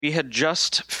We had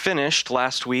just finished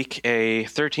last week a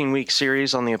 13-week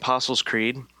series on the Apostles'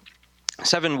 Creed.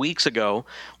 7 weeks ago,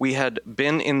 we had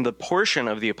been in the portion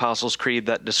of the Apostles' Creed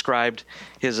that described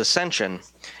his ascension,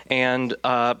 and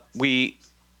we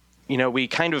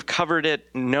kind of covered it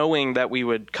knowing that we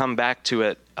would come back to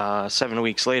it 7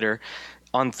 weeks later.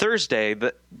 On Thursday,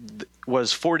 that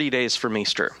was 40 days from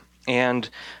Easter. And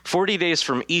 40 days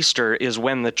from Easter is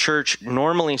when the church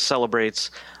normally celebrates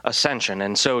Ascension.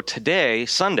 And so today,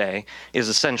 Sunday, is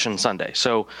Ascension Sunday.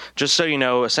 So just so you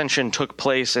know, Ascension took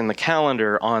place in the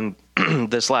calendar on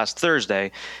this last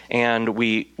Thursday, and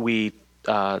we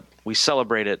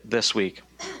celebrate it this week.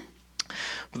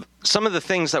 Some of the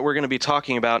things that we're going to be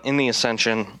talking about in the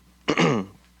Ascension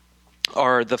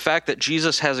are the fact that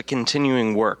Jesus has a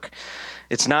continuing work.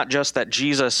 It's not just that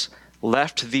Jesus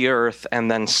left the earth and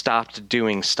then stopped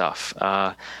doing stuff.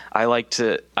 I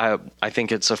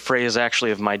think it's a phrase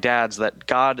actually of my dad's that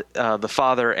God the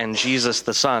Father and Jesus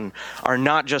the Son are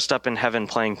not just up in heaven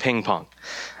playing ping pong.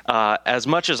 As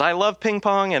much as I love ping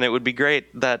pong, and it would be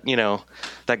great that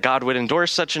God would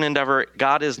endorse such an endeavor,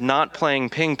 God is not playing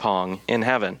ping pong in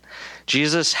heaven.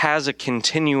 Jesus has a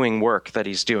continuing work that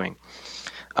he's doing.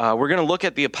 We're going to look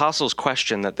at the apostles'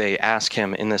 question that they ask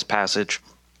him in this passage.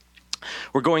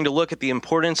 We're going to look at the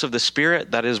importance of the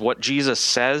Spirit, that is what Jesus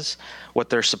says,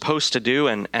 what they're supposed to do,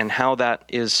 and how that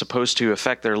is supposed to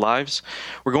affect their lives.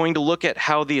 We're going to look at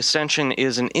how the ascension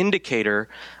is an indicator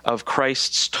of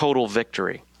Christ's total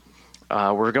victory.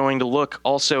 We're going to look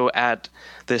also at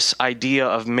this idea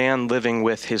of man living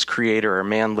with his Creator, or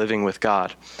man living with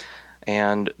God.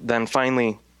 And then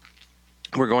finally,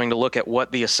 we're going to look at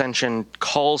what the ascension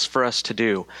calls for us to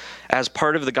do. As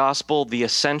part of the gospel, the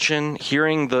ascension,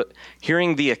 hearing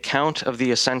the account of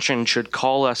the ascension should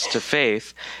call us to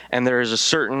faith, and there is a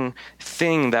certain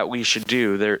thing that we should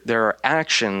do. There are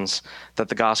actions that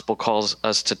the gospel calls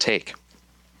us to take.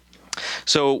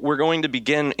 So we're going to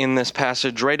begin in this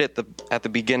passage right at the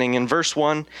beginning. In verse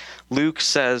 1, Luke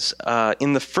says,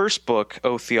 in the first book,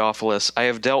 O Theophilus, I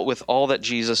have dealt with all that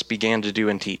Jesus began to do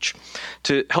and teach.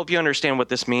 To help you understand what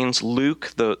this means,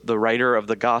 Luke, the writer of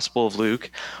the Gospel of Luke,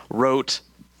 wrote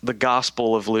the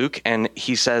Gospel of Luke, and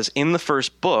he says, in the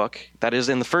first book, that is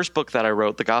in the first book that I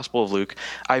wrote, the Gospel of Luke,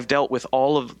 I've dealt with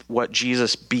all of what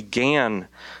Jesus began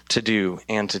to do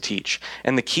and to teach.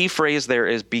 And the key phrase there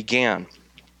is began.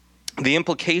 The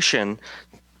implication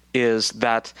is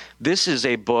that this is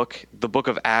a book, the book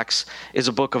of Acts, is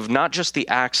a book of not just the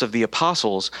acts of the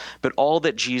apostles, but all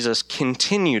that Jesus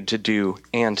continued to do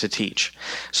and to teach.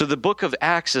 So the book of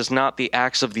Acts is not the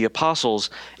acts of the apostles,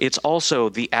 it's also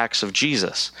the acts of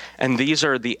Jesus. And these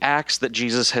are the acts that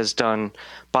Jesus has done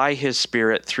by his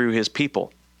Spirit through his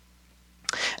people.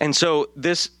 And so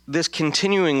this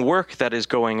continuing work that is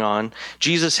going on,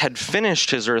 Jesus had finished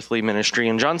his earthly ministry.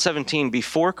 In John 17,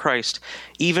 before Christ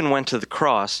even went to the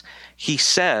cross, he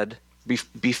said,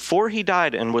 before he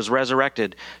died and was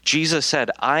resurrected, Jesus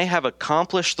said, I have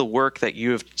accomplished the work that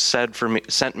you have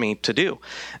sent me to do.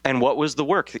 And what was the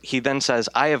work? He then says,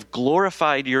 I have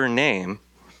glorified your name,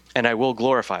 and I will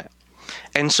glorify it.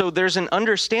 And so there's an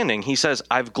understanding. He says,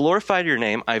 I've glorified your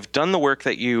name. I've done the work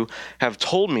that you have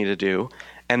told me to do.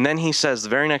 And then he says the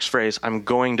very next phrase, I'm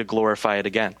going to glorify it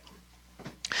again.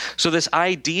 So this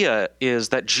idea is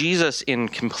that Jesus, in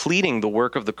completing the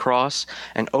work of the cross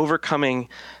and overcoming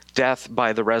death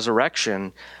by the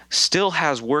resurrection, still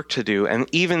has work to do. And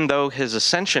even though his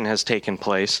ascension has taken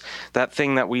place, that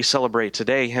thing that we celebrate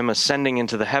today, him ascending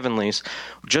into the heavenlies,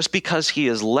 just because he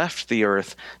has left the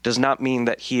earth does not mean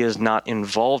that he is not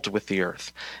involved with the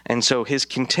earth. And so his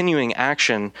continuing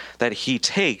action that he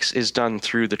takes is done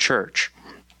through the church.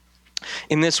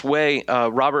 In this way,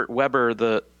 Robert Weber,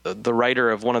 the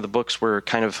writer of one of the books we're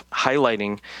kind of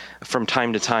highlighting from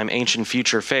time to time, Ancient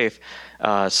Future Faith,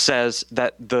 says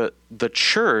that the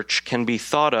church can be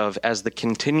thought of as the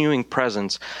continuing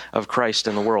presence of Christ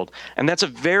in the world. And that's a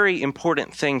very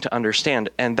important thing to understand,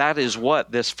 and that is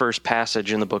what this first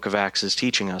passage in the book of Acts is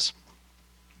teaching us.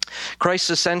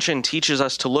 Christ's ascension teaches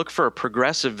us to look for a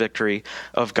progressive victory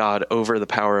of God over the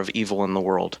power of evil in the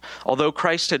world. Although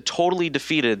Christ had totally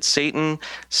defeated Satan,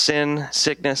 sin,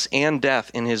 sickness, and death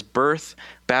in his birth,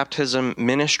 baptism,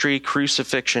 ministry,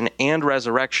 crucifixion, and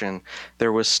resurrection,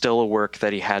 there was still a work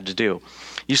that he had to do.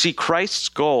 You see, Christ's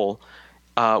goal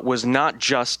was not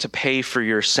just to pay for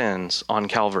your sins on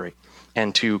Calvary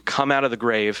and to come out of the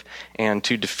grave and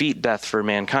to defeat death for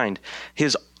mankind.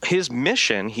 His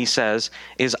mission, he says,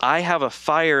 is I have a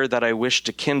fire that I wish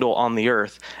to kindle on the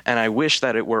earth, and I wish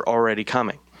that it were already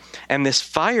coming. And this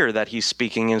fire that he's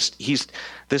speaking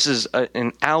this is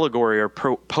an allegory or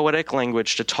poetic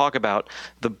language to talk about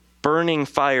burning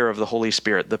fire of the Holy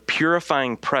Spirit, the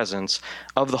purifying presence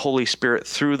of the Holy Spirit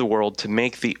through the world to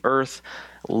make the earth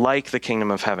like the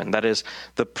kingdom of heaven. That is,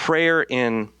 the prayer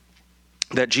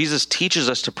that Jesus teaches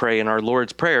us to pray in our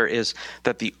Lord's Prayer is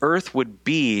that the earth would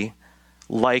be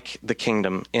like the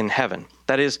kingdom in heaven.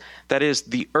 That is,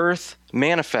 the earth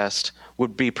manifest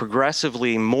would be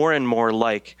progressively more and more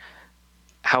like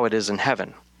how it is in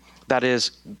heaven. That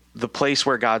is, the place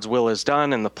where God's will is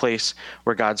done and the place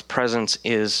where God's presence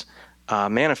is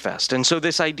manifest. And so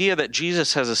this idea that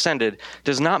Jesus has ascended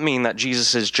does not mean that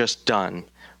Jesus is just done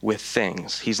with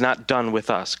things. He's not done with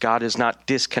us. God is not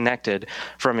disconnected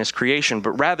from his creation,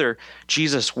 but rather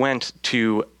Jesus went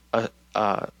to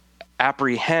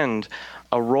apprehend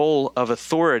a role of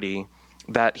authority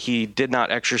that he did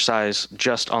not exercise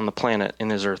just on the planet in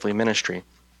his earthly ministry.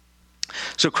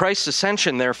 So Christ's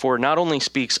ascension, therefore, not only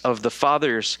speaks of the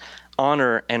Father's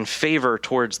honor and favor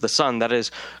towards the Son, that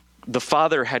is, the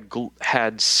Father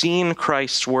had seen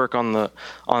Christ's work on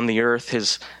the earth,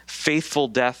 his faithful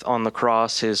death on the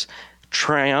cross, his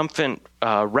triumphant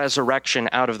resurrection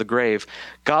out of the grave.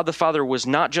 God the Father was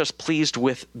not just pleased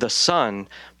with the Son,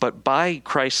 but by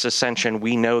Christ's ascension,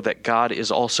 we know that God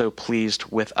is also pleased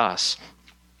with us.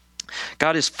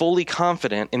 God is fully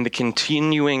confident in the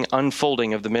continuing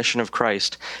unfolding of the mission of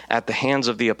Christ at the hands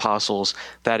of the apostles,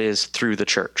 that is, through the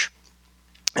church.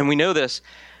 And we know this.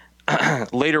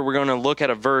 Later, we're going to look at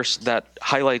a verse that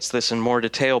highlights this in more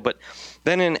detail. But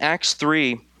then in Acts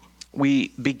 3, we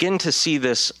begin to see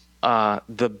this,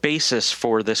 the basis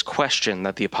for this question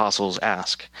that the apostles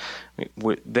ask.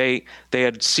 They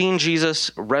had seen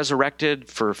Jesus resurrected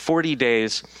for 40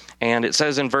 days, and it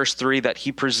says in verse 3 that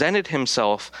he presented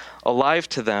himself alive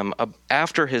to them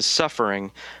after his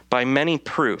suffering by many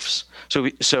proofs.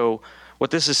 So what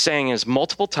this is saying is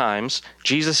multiple times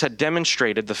Jesus had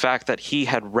demonstrated the fact that he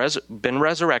had been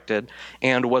resurrected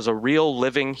and was a real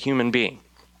living human being.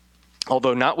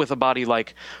 Although not with a body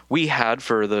like we had,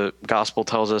 for the gospel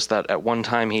tells us that at one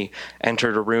time he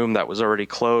entered a room that was already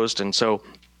closed. And so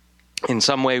in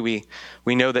some way we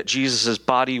know that Jesus'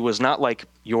 body was not like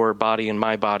your body and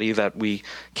my body, that we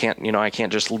can't, I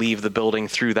can't just leave the building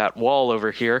through that wall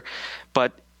over here.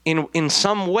 But in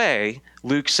some way,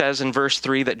 Luke says in verse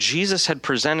 3 that Jesus had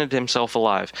presented himself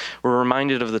alive. We're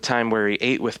reminded of the time where he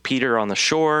ate with Peter on the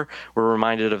shore. We're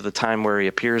reminded of the time where he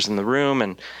appears in the room,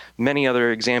 and many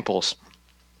other examples.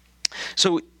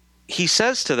 So he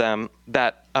says to them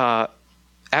that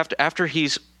after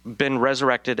he's been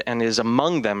resurrected and is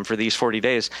among them for these 40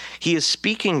 days, he is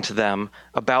speaking to them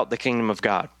about the kingdom of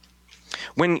God.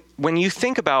 When you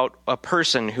think about a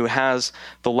person who has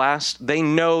they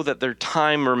know that their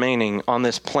time remaining on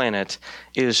this planet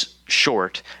is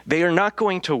short, they are not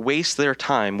going to waste their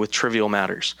time with trivial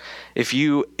matters. If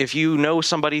you know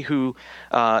somebody who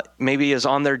maybe is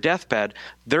on their deathbed,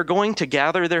 they're going to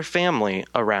gather their family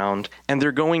around and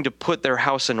they're going to put their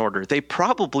house in order. They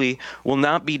probably will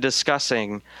not be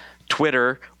discussing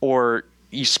Twitter or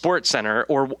Sports Center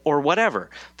or whatever.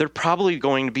 They're probably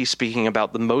going to be speaking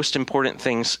about the most important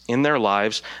things in their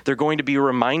lives. They're going to be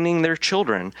reminding their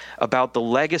children about the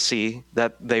legacy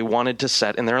that they wanted to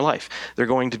set in their life. They're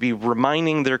going to be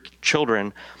reminding their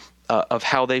children of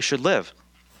how they should live.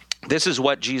 This is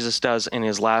what Jesus does in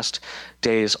his last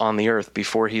days on the earth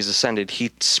before he's ascended.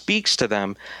 He speaks to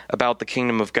them about the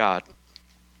kingdom of God.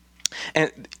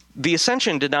 And the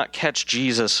ascension did not catch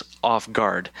Jesus off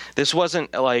guard. This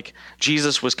wasn't like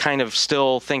Jesus was kind of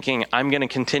still thinking, I'm going to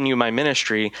continue my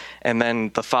ministry, and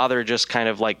then the Father just kind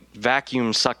of like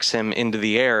vacuum sucks him into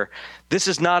the air. This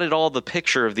is not at all the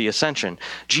picture of the ascension.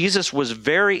 Jesus was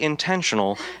very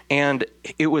intentional, and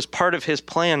it was part of his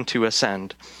plan to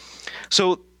ascend.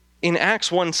 So in Acts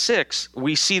 1:6,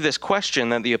 we see this question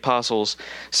that the apostles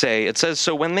say. It says,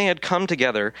 so when they had come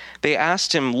together, they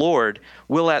asked him, Lord,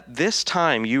 will at this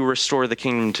time you restore the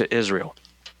kingdom to Israel?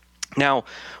 Now,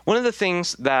 one of the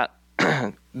things that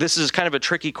this is kind of a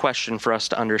tricky question for us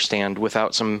to understand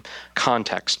without some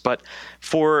context, but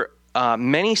for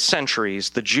many centuries,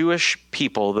 the Jewish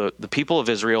people, the people of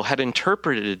Israel, had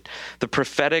interpreted the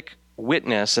prophetic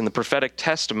witness and the prophetic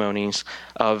testimonies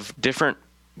of different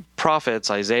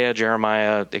prophets, Isaiah,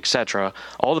 Jeremiah, etc.,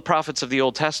 all the prophets of the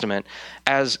Old Testament,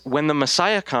 as when the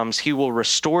Messiah comes, he will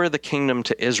restore the kingdom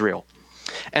to Israel.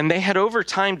 And they had over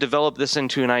time developed this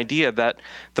into an idea that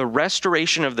the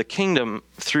restoration of the kingdom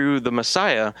through the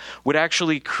Messiah would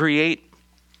actually create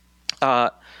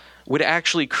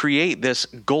this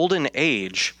golden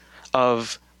age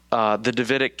of the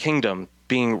Davidic kingdom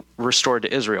being restored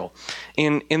to Israel.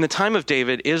 In the time of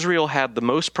David, Israel had the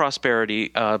most prosperity,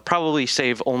 probably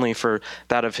save only for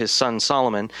that of his son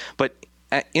Solomon. But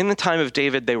in the time of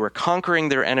David, they were conquering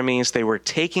their enemies. They were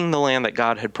taking the land that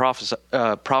God had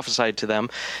prophesied to them,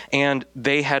 and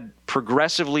they had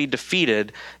progressively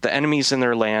defeated the enemies in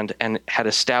their land and had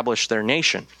established their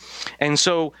nation. And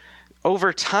so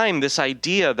over time, this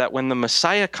idea that when the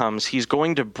Messiah comes, he's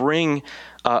going to bring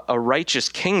a righteous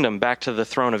kingdom back to the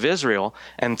throne of Israel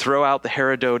and throw out the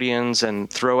Herodians and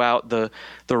throw out the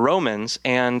Romans.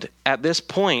 And at this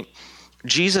point,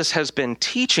 Jesus has been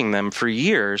teaching them for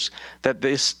years that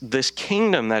this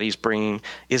kingdom that he's bringing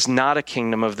is not a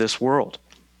kingdom of this world.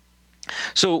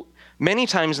 So many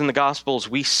times in the Gospels,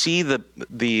 we see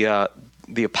the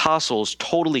apostles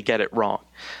totally get it wrong.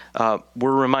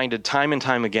 We're reminded time and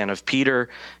time again of Peter.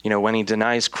 When he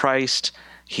denies Christ,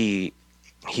 he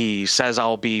says,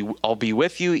 "I'll be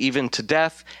with you even to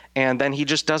death," and then he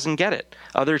just doesn't get it.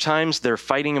 Other times they're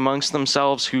fighting amongst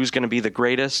themselves who's going to be the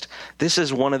greatest. This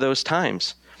is one of those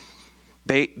times.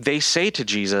 They say to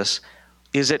Jesus,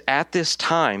 "Is it at this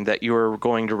time that you're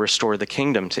going to restore the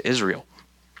kingdom to Israel?"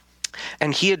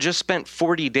 And he had just spent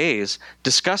 40 days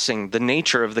discussing the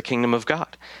nature of the kingdom of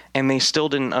God, and they still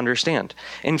didn't understand.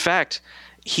 In fact,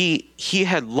 he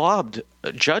had lobbed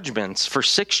judgments for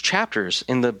 6 chapters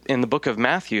in the book of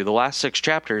Matthew. The last 6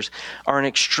 chapters are an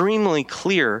extremely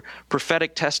clear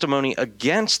prophetic testimony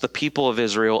against the people of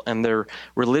Israel and their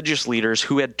religious leaders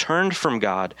who had turned from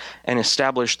God and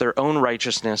established their own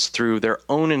righteousness through their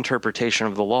own interpretation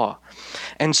of the law.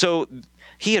 And so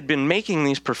he had been making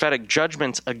these prophetic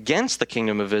judgments against the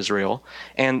kingdom of Israel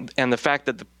and the fact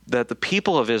that the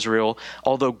people of Israel,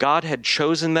 although God had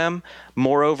chosen them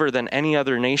moreover than any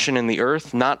other nation in the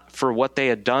earth, not for what they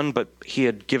had done, but he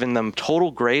had given them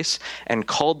total grace and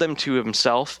called them to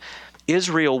himself,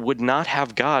 Israel would not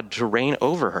have God to reign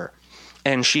over her.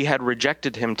 And she had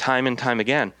rejected him time and time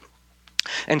again.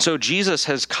 And so Jesus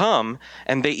has come,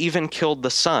 and they even killed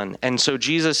the son. And so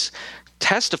Jesus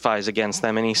testifies against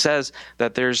them, and he says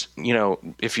that there's,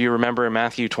 if you remember in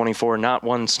Matthew 24, not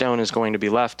one stone is going to be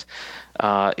left,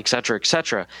 etc.,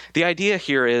 etc. The idea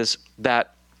here is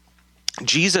that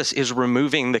Jesus is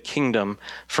removing the kingdom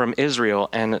from Israel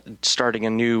and starting a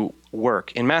new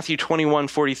work. In Matthew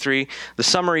 21:43, the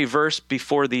summary verse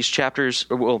before these chapters,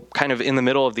 well, kind of in the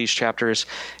middle of these chapters,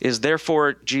 is,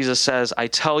 "Therefore, Jesus says, I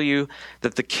tell you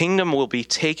that the kingdom will be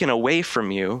taken away from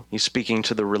you," he's speaking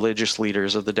to the religious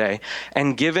leaders of the day,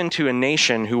 "and given to a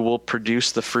nation who will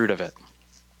produce the fruit of it."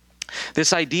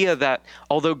 This idea that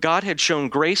although God had shown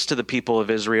grace to the people of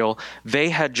Israel, they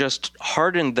had just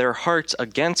hardened their hearts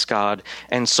against God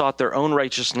and sought their own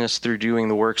righteousness through doing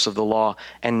the works of the law,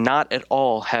 and not at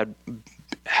all had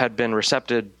been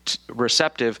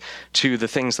receptive to the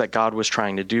things that God was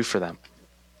trying to do for them.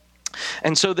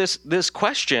 And so this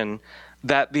question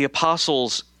that the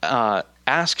apostles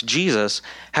ask Jesus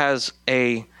has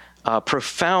a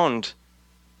profound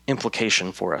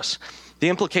implication for us. The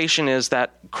implication is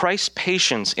that Christ's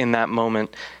patience in that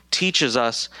moment teaches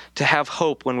us to have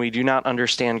hope when we do not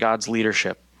understand God's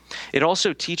leadership. It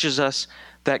also teaches us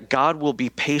that God will be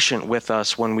patient with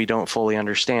us when we don't fully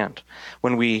understand,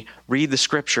 when we read the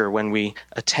scripture, when we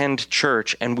attend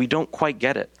church, and we don't quite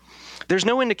get it. There's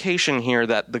no indication here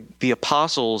that the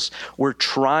apostles were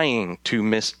trying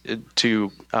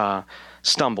to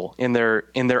stumble in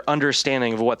their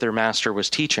understanding of what their master was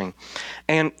teaching.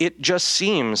 And it just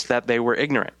seems that they were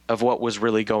ignorant of what was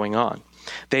really going on.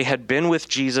 They had been with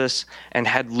Jesus and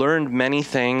had learned many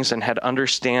things and had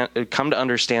come to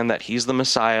understand that he's the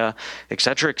Messiah,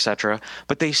 etc., etc.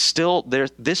 But they still,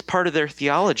 this part of their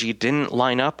theology didn't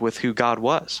line up with who God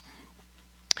was.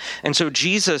 And so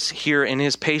Jesus here in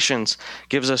his patience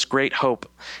gives us great hope.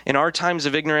 In our times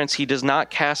of ignorance, he does not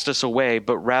cast us away,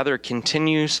 but rather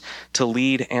continues to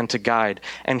lead and to guide.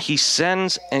 And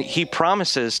he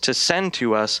promises to send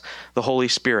to us the Holy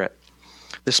Spirit,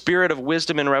 the Spirit of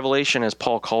wisdom and revelation, as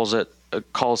Paul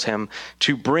calls him,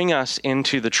 to bring us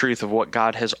into the truth of what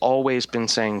God has always been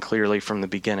saying clearly from the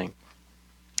beginning.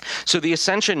 So the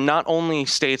ascension not only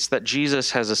states that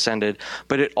Jesus has ascended,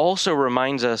 but it also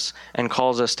reminds us and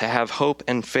calls us to have hope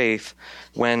and faith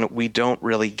when we don't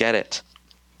really get it.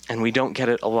 And we don't get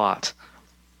it a lot.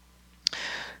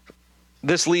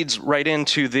 This leads right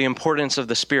into the importance of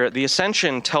the Spirit. The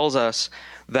ascension tells us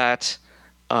that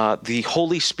the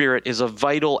Holy Spirit is a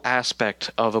vital aspect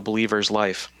of a believer's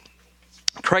life.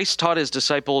 Christ taught his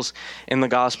disciples in the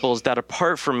Gospels that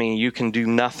apart from me, you can do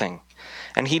nothing.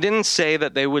 And he didn't say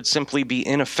that they would simply be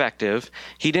ineffective.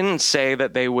 He didn't say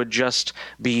that they would just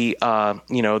be,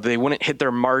 they wouldn't hit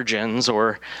their margins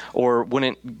or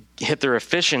wouldn't hit their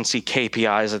efficiency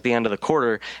KPIs at the end of the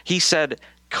quarter. He said,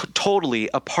 totally,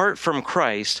 apart from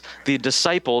Christ, the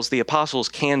disciples, the apostles,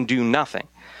 can do nothing.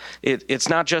 It's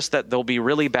not just that they'll be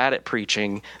really bad at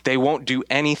preaching. They won't do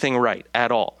anything right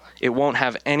at all. It won't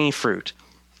have any fruit.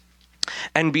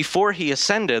 And before he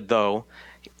ascended, though,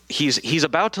 he's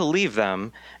about to leave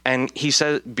them, and he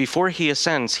says before he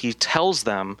ascends, he tells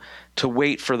them to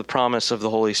wait for the promise of the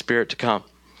Holy Spirit to come.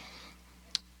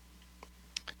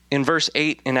 In verse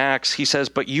 8 in Acts, he says,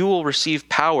 "But you will receive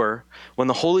power when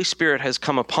the Holy Spirit has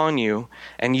come upon you,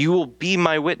 and you will be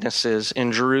my witnesses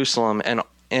in Jerusalem and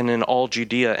in all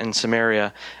Judea and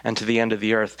Samaria and to the end of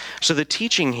the earth." So the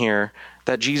teaching here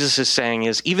that Jesus is saying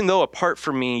is, even though apart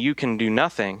from me you can do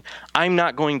nothing, I'm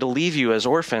not going to leave you as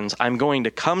orphans. I'm going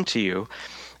to come to you.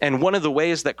 And one of the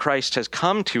ways that Christ has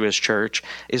come to his church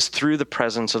is through the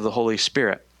presence of the Holy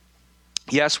Spirit.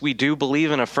 Yes, we do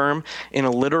believe and affirm in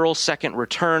a literal second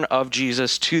return of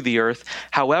Jesus to the earth.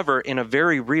 However, in a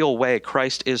very real way,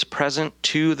 Christ is present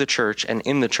to the church and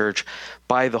in the church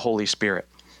by the Holy Spirit.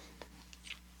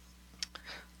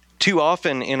 Too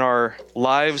often in our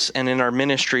lives and in our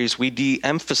ministries, we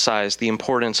de-emphasize the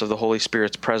importance of the Holy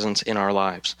Spirit's presence in our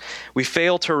lives. We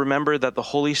fail to remember that the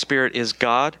Holy Spirit is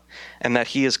God and that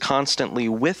he is constantly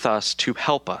with us to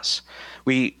help us.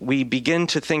 We begin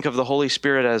to think of the Holy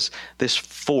Spirit as this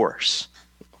force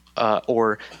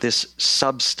or this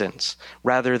substance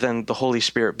rather than the Holy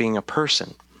Spirit being a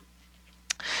person.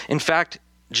 In fact,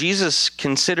 Jesus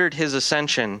considered his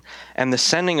ascension and the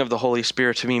sending of the Holy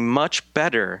Spirit to be much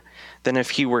better than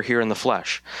if he were here in the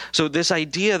flesh. So this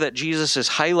idea that Jesus is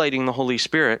highlighting the Holy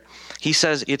Spirit, he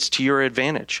says it's to your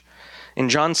advantage. In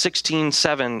John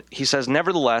 16:7, he says,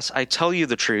 "Nevertheless, I tell you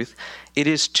the truth, it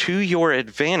is to your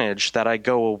advantage that I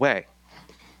go away.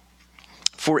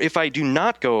 For if I do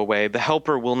not go away, the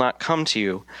Helper will not come to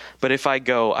you, but if I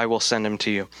go, I will send him to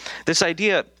you." This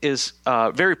idea is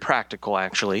very practical,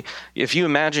 actually. If you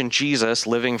imagine Jesus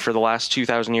living for the last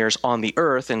 2,000 years on the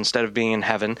earth instead of being in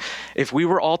heaven, if we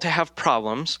were all to have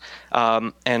problems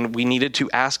and we needed to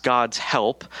ask God's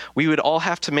help, we would all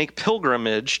have to make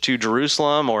pilgrimage to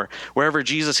Jerusalem or wherever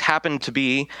Jesus happened to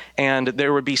be, and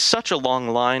there would be such a long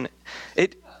line.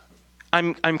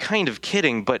 I'm kind of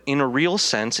kidding, but in a real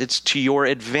sense, it's to your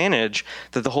advantage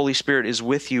that the Holy Spirit is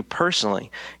with you personally.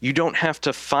 You don't have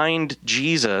to find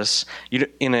Jesus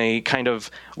in a kind of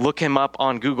look him up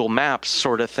on Google Maps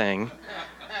sort of thing.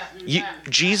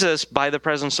 Jesus, by the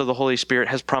presence of the Holy Spirit,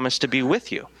 has promised to be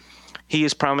with you. He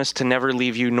has promised to never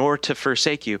leave you nor to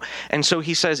forsake you. And so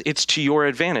he says it's to your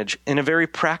advantage. In a very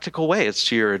practical way, it's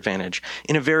to your advantage.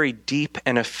 In a very deep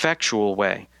and effectual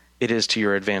way, it is to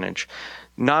your advantage.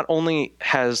 Not only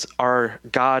has our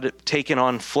God taken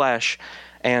on flesh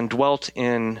and dwelt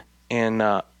in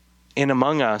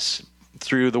among us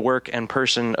through the work and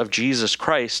person of Jesus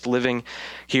Christ living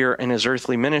here in his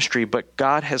earthly ministry, but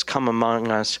God has come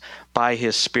among us by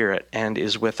his Spirit and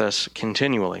is with us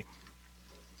continually.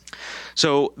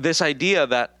 So this idea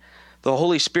that the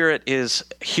Holy Spirit is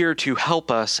here to help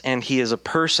us and he is a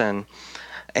person,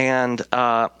 and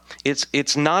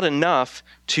it's not enough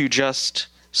to just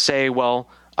say, well,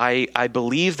 I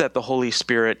believe that the Holy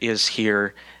Spirit is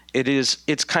here.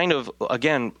 It's kind of,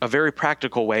 again, a very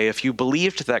practical way. If you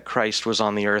believed that Christ was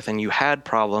on the earth and you had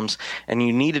problems and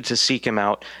you needed to seek him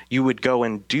out, you would go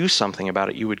and do something about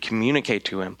it. You would communicate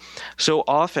to him. So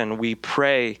often we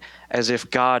pray as if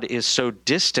God is so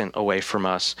distant away from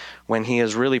us when he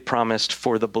has really promised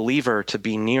for the believer to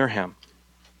be near him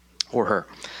or her.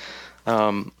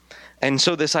 And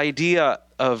so this idea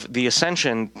of the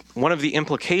ascension, one of the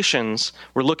implications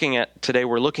we're looking at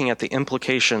the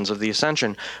implications of the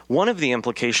ascension. One of the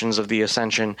implications of the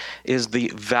ascension is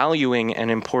the valuing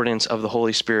and importance of the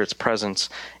Holy Spirit's presence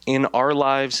in our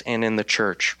lives and in the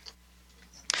church.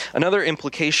 Another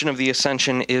implication of the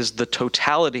ascension is the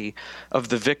totality of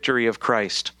the victory of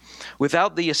Christ.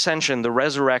 Without the ascension, the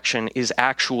resurrection is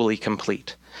actually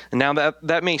complete. And now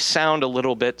that may sound a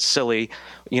little bit silly.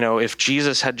 If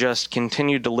Jesus had just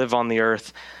continued to live on the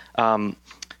earth,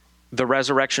 the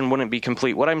resurrection wouldn't be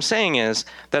complete. What I'm saying is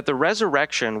that the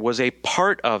resurrection was a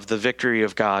part of the victory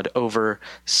of God over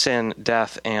sin,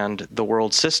 death, and the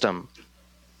world system.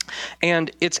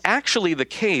 And it's actually the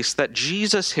case that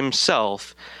Jesus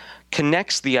himself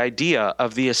connects the idea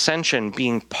of the ascension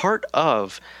being part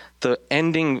of the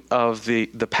ending of the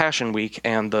Passion Week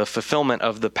and the fulfillment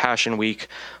of the Passion Week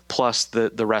plus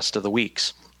the rest of the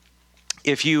weeks.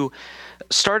 If you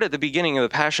start at the beginning of the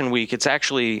Passion Week, it's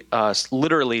actually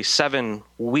literally 7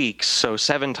 weeks. So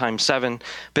 7 times 7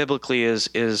 biblically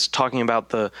is talking about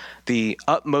the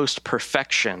utmost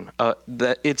perfection.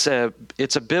 That it's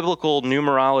a biblical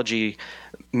numerology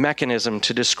mechanism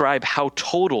to describe how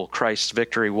total Christ's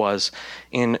victory was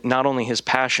in not only his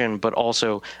passion, but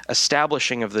also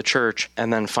establishing of the church,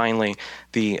 and then finally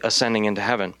the ascending into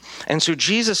heaven. And so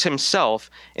Jesus himself,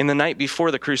 in the night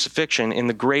before the crucifixion, in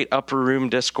the great upper room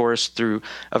discourse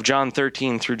of John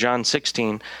 13 through John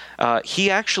 16,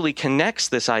 he actually connects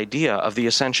this idea of the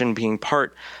ascension being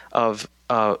part of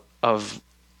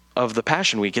the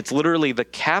Passion Week. It's literally the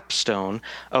capstone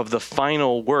of the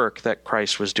final work that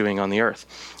Christ was doing on the earth.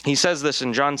 He says this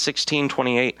in John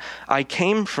 16:28, "I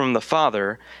came from the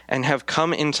Father and have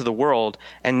come into the world,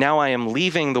 and now I am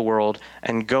leaving the world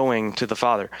and going to the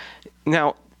Father."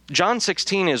 Now, John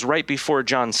 16 is right before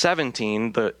John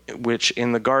 17, which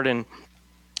in the Garden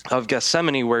of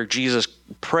Gethsemane, where Jesus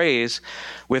prays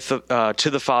to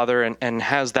the Father and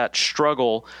has that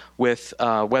struggle with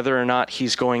whether or not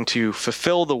he's going to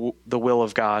fulfill the will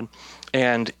of God.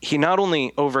 And he not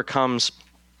only overcomes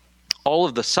all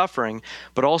of the suffering,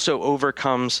 but also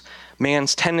overcomes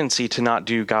man's tendency to not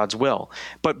do God's will.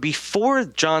 But before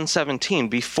John 17,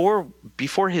 before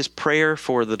his prayer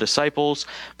for the disciples,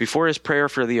 before his prayer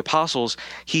for the apostles,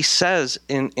 he says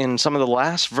in some of the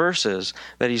last verses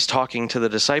that he's talking to the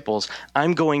disciples,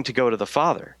 "I'm going to go to the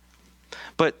Father."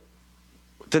 But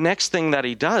the next thing that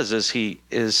he does is he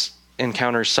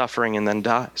encounters suffering and then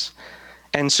dies.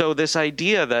 And so this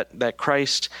idea that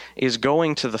Christ is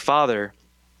going to the Father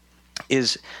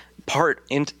is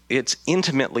it's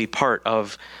intimately part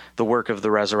of the work of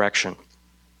the resurrection.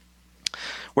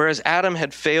 Whereas Adam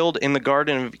had failed in the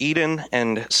Garden of Eden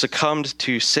and succumbed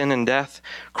to sin and death,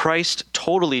 Christ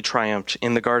totally triumphed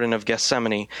in the Garden of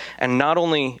Gethsemane, and not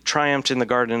only triumphed in the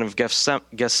Garden of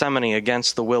Gethsemane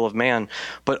against the will of man,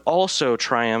 but also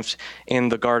triumphed in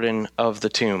the Garden of the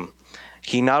Tomb.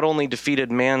 He not only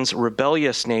defeated man's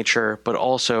rebellious nature, but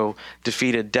also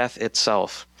defeated death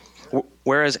itself.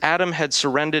 Whereas Adam had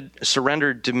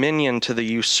surrendered dominion to the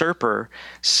usurper,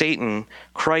 Satan,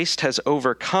 Christ has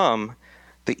overcome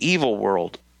the evil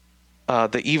world,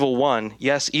 the evil one,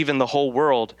 yes, even the whole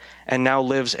world, and now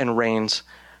lives and reigns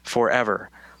forever.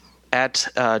 At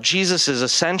Jesus'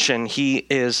 ascension, he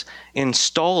is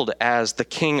installed as the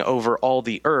king over all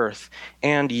the earth,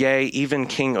 and yea, even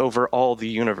king over all the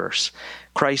universe.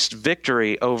 Christ's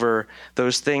victory over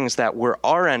those things that were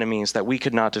our enemies that we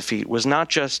could not defeat was not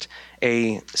just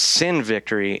a sin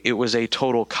victory, it was a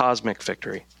total cosmic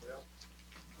victory.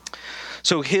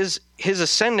 So his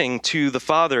ascending to the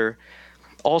Father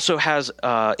also has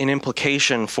an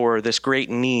implication for this great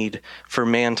need for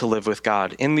man to live with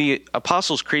God. In the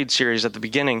Apostles' Creed series at the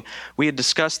beginning, we had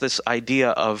discussed this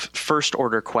idea of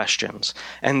first-order questions.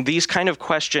 And these kind of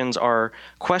questions are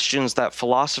questions that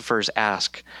philosophers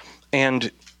ask,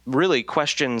 and really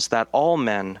questions that all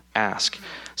men ask,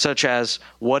 such as,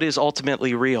 what is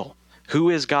ultimately real? Who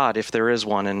is God, if there is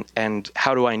one, and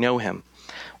how do I know him?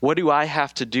 What do I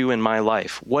have to do in my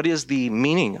life? What is the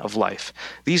meaning of life?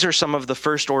 These are some of the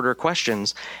first-order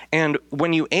questions. And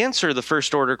when you answer the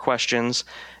first-order questions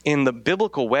in the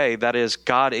biblical way, that is,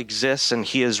 God exists and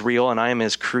he is real and I'm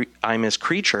his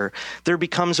creature, there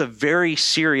becomes a very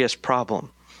serious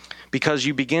problem. Because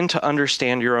you begin to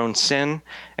understand your own sin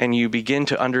and you begin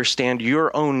to understand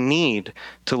your own need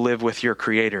to live with your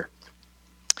Creator.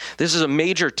 This is a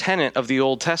major tenet of the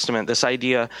Old Testament, this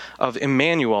idea of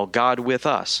Emmanuel, God with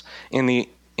us. In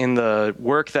the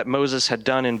work that Moses had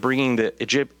done in bringing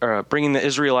the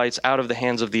Israelites out of the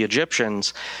hands of the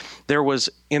Egyptians, there was,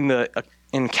 in the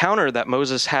encounter that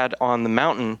Moses had on the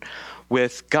mountain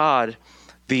with God,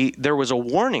 there was a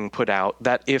warning put out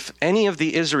that if any of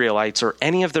the Israelites or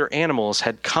any of their animals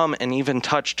had come and even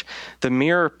touched the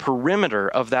mere perimeter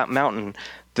of that mountain,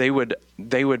 they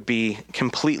would be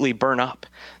completely burned up.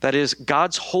 That is,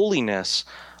 God's holiness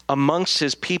amongst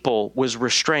his people was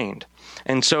restrained.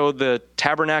 And so the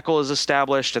tabernacle is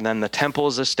established, and then the temple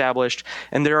is established,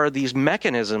 and there are these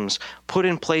mechanisms put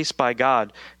in place by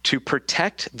God to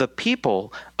protect the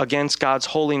people against God's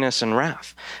holiness and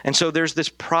wrath. And so there's this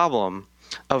problem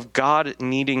of God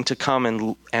needing to come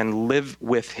and live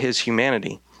with his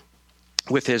humanity,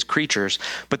 with his creatures.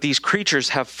 But these creatures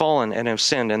have fallen and have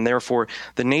sinned, and therefore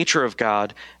the nature of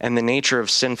God and the nature of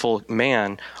sinful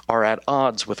man are at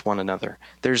odds with one another.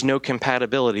 There's no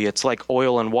compatibility. It's like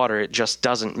oil and water. It just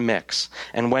doesn't mix.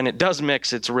 And when it does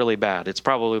mix, it's really bad. It's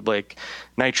probably like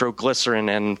nitroglycerin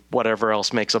and whatever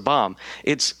else makes a bomb.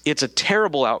 It's a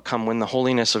terrible outcome when the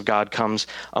holiness of God comes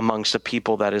amongst a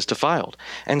people that is defiled.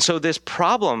 And so this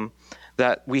problem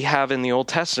that we have in the Old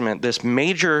Testament, this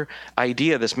major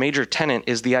idea, this major tenet,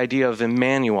 is the idea of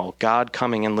Emmanuel, God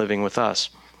coming and living with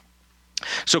us.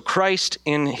 So Christ,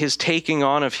 in his taking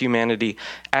on of humanity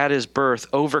at his birth,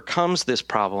 overcomes this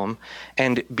problem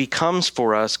and becomes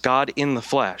for us God in the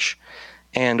flesh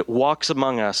and walks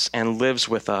among us and lives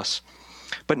with us.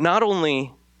 But not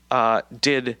only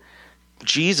did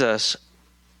Jesus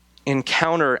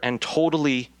encounter and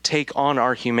totally take on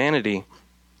our humanity,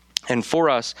 and for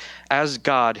us, as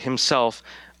God himself,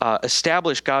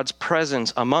 establish God's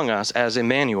presence among us as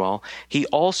Emmanuel, he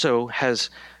also has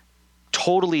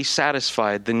totally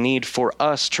satisfied the need for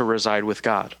us to reside with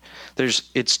God.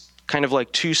 It's kind of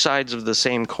like two sides of the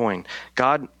same coin.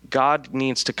 God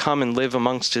needs to come and live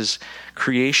amongst his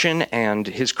creation, and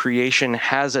his creation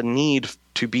has a need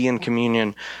to be in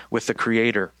communion with the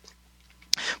Creator.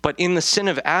 But in the sin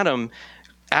of Adam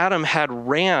had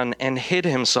ran and hid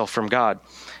himself from God.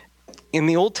 In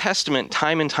the Old Testament,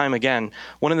 time and time again,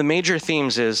 one of the major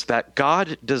themes is that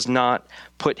God does not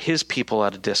put his people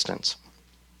at a distance.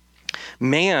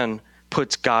 Man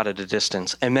puts God at a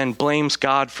distance and then blames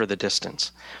God for the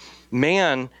distance.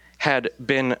 Man had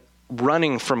been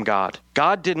running from God.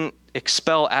 God didn't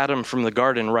expel Adam from the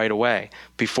garden right away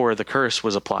before the curse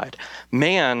was applied.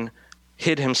 Man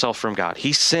hid himself from God.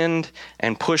 He sinned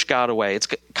and pushed God away. It's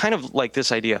kind of like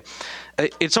this idea.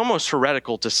 It's almost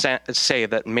heretical to say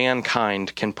that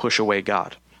mankind can push away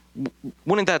God.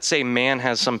 Wouldn't that say man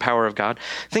has some power of God?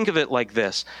 Think of it like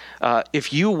this.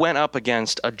 If you went up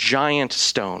against a giant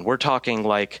stone, we're talking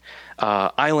like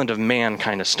Island of Man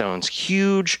kind of stones,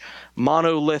 huge,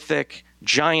 monolithic,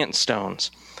 giant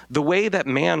stones. The way that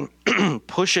man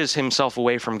pushes himself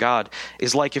away from God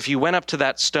is like if you went up to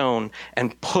that stone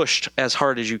and pushed as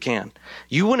hard as you can.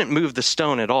 You wouldn't move the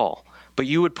stone at all, but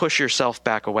you would push yourself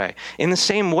back away. In the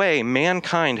same way,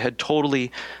 mankind had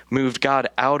totally moved God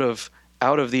out of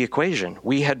the equation.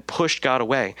 We had pushed God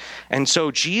away. And so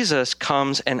Jesus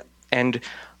comes and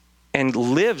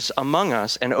lives among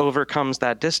us and overcomes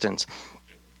that distance.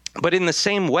 But in the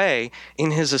same way,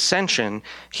 in his ascension,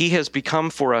 he has become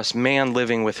for us man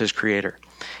living with his Creator.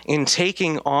 In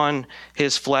taking on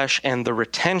his flesh and the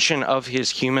retention of his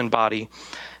human body,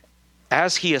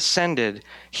 as he ascended,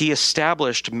 he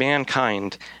established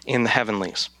mankind in the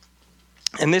heavenlies.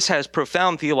 And this has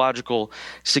profound theological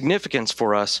significance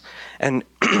for us. And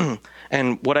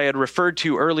what I had referred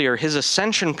to earlier, his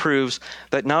ascension proves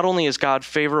that not only is God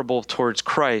favorable towards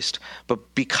Christ,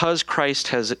 but because Christ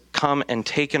has come and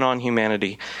taken on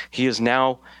humanity, he has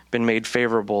now been made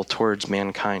favorable towards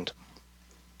mankind.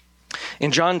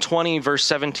 In John 20, verse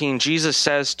 17, Jesus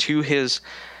says to his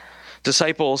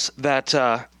disciples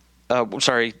that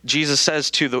Jesus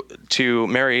says to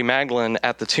Mary Magdalene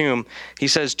at the tomb, he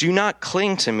says, "Do not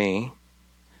cling to me."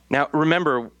 Now,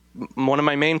 remember, one of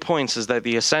my main points is that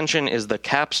the ascension is the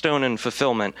capstone and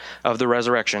fulfillment of the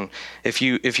resurrection. If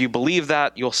you believe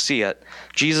that, you'll see it.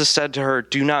 Jesus said to her,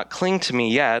 "Do not cling to me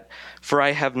yet, for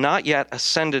I have not yet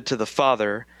ascended to the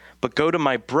Father, but go to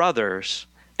my brothers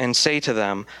and say to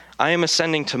them, I am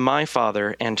ascending to my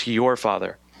Father and to your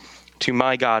Father, to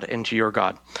my God and to your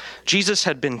God." Jesus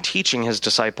had been teaching his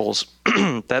disciples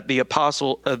that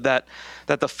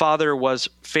the Father was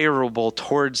favorable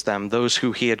towards them, those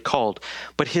who he had called.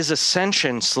 But his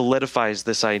ascension solidifies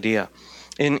this idea.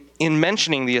 In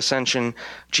mentioning the ascension,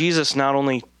 Jesus not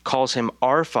only calls him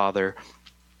our Father,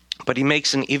 but he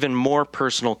makes an even more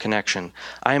personal connection.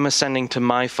 I am ascending to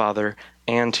my Father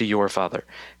and to your Father.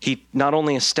 He not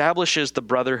only establishes the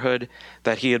brotherhood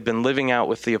that he had been living out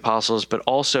with the apostles, but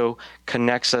also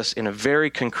connects us in a very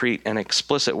concrete and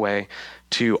explicit way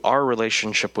to our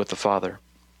relationship with the Father.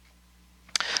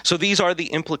 So these are the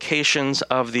implications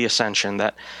of the ascension,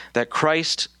 that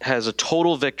Christ has a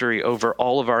total victory over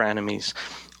all of our enemies.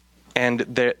 And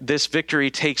this victory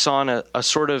takes on a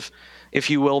sort of, if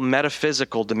you will,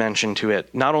 metaphysical dimension to it.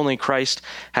 Not only Christ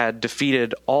had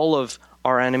defeated all of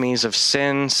our enemies of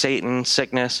sin, Satan,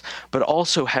 sickness, but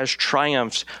also has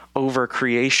triumphed over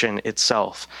creation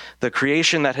itself. The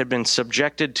creation that had been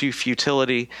subjected to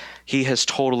futility, he has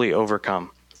totally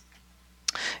overcome.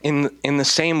 In the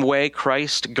same way,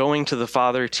 Christ going to the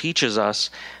Father teaches us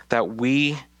that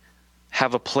we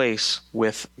have a place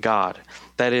with God.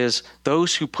 That is,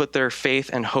 those who put their faith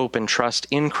and hope and trust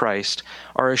in Christ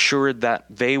are assured that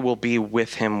they will be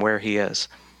with him where he is.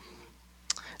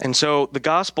 And so the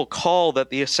gospel call that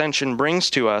the ascension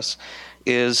brings to us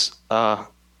is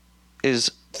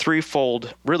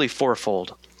threefold, really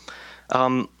fourfold.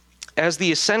 As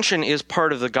the ascension is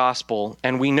part of the gospel,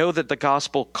 and we know that the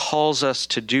gospel calls us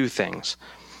to do things,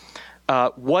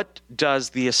 what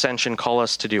does the ascension call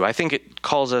us to do? I think it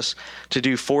calls us to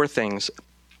do four things.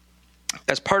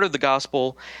 As part of the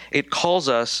gospel, it calls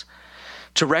us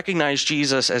to recognize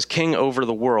Jesus as king over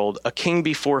the world, a king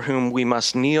before whom we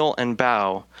must kneel and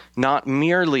bow, not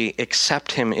merely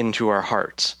accept him into our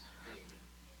hearts.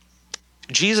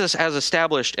 Jesus, as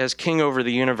established as king over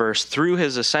the universe through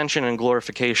his ascension and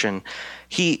glorification,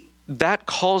 that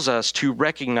calls us to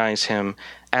recognize him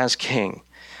as king.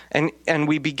 And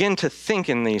we begin to think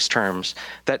in these terms,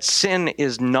 that sin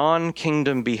is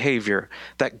non-kingdom behavior,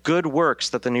 that good works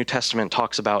that the New Testament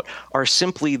talks about are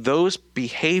simply those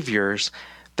behaviors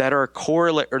that are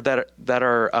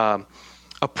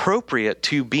appropriate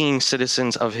to being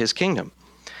citizens of his kingdom.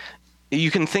 You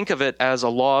can think of it as a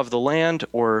law of the land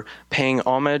or paying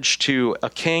homage to a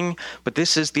king, but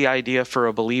this is the idea for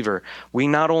a believer. We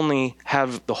not only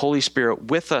have the Holy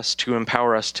Spirit with us to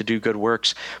empower us to do good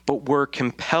works, but we're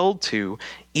compelled to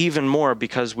even more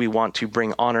because we want to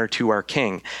bring honor to our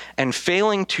king. And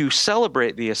failing to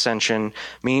celebrate the ascension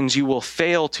means you will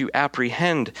fail to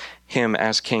apprehend him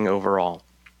as king over all.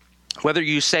 Whether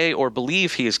you say or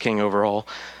believe he is king over all,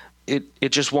 it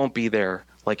just won't be there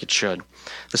like it should.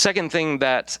 The second thing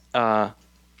that the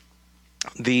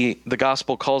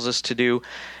gospel calls us to do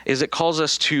is it calls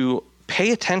us to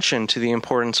pay attention to the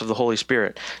importance of the Holy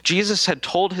Spirit. Jesus had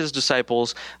told his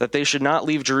disciples that they should not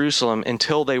leave Jerusalem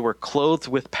until they were clothed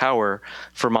with power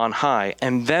from on high,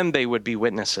 and then they would be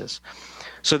witnesses.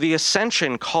 So the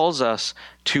ascension calls us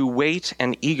to wait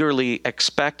and eagerly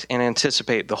expect and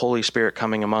anticipate the Holy Spirit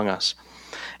coming among us.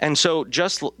 And so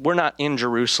we're not in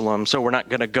Jerusalem, so we're not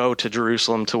going to go to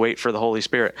Jerusalem to wait for the Holy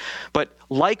Spirit. But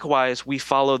likewise, we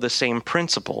follow the same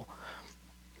principle.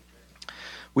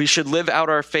 We should live out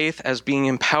our faith as being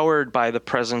empowered by the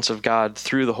presence of God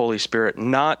through the Holy Spirit,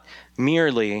 not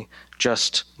merely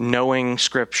just knowing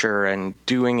Scripture and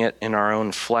doing it in our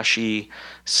own fleshy,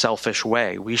 selfish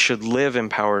way. We should live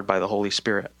empowered by the Holy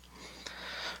Spirit.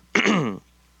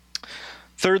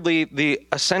 Thirdly, the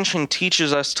ascension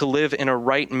teaches us to live in a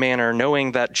right manner,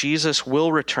 knowing that Jesus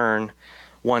will return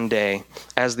one day,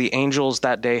 as the angels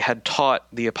that day had taught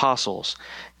the apostles.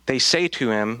 They say to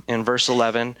him in verse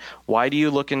 11, "Why do you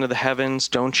look into the heavens?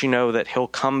 Don't you know that he'll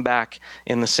come back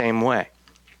in the same way?"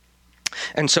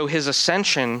 And so his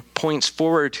ascension points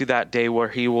forward to that day where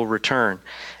he will return.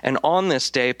 And on this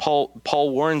day,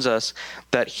 Paul warns us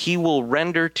that he will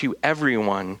render to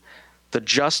everyone the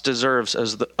just deserves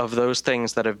of those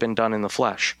things that have been done in the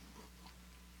flesh.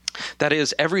 That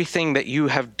is, everything that you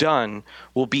have done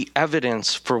will be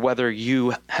evidence for whether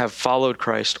you have followed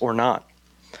Christ or not.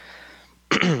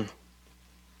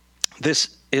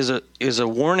 This is a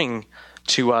warning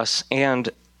to us, and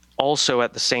also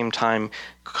at the same time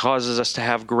causes us to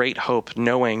have great hope,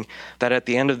 knowing that at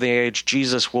the end of the age,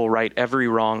 Jesus will right every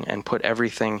wrong and put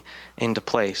everything into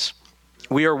place.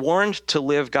 We are warned to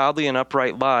live godly and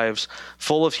upright lives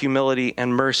full of humility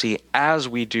and mercy as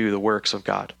we do the works of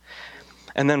God.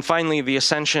 And then finally, the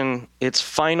ascension, its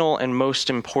final and most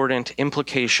important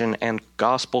implication and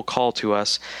gospel call to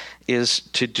us is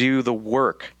to do the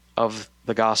work of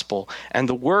the gospel and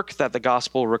the work that the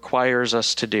gospel requires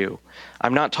us to do.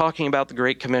 I'm not talking about the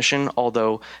Great Commission,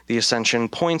 although the ascension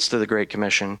points to the Great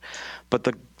Commission, but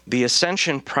the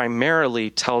ascension primarily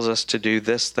tells us to do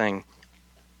this thing.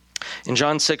 In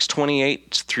John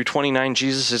 6:28 through 29,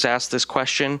 Jesus is asked this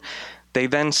question. They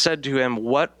then said to him,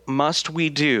 "What must we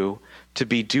do to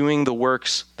be doing the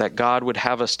works that God would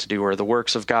have us to do, or the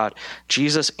works of God?"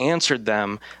 Jesus answered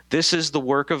them, "This is the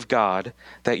work of God,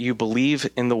 that you believe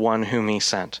in the one whom he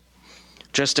sent."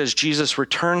 Just as Jesus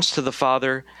returns to the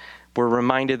Father, we're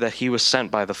reminded that he was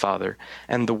sent by the Father,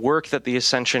 and the work that the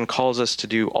ascension calls us to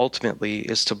do ultimately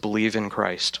is to believe in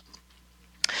Christ.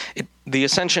 The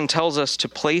ascension tells us to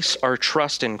place our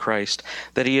trust in Christ,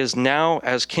 that he is now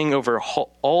as king over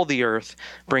all the earth,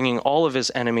 bringing all of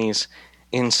his enemies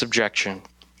in subjection.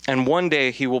 And one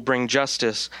day he will bring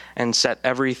justice and set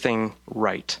everything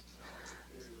right.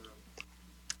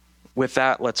 With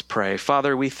that, let's pray.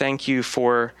 Father, we thank you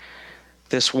for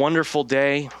this wonderful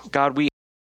day. God, we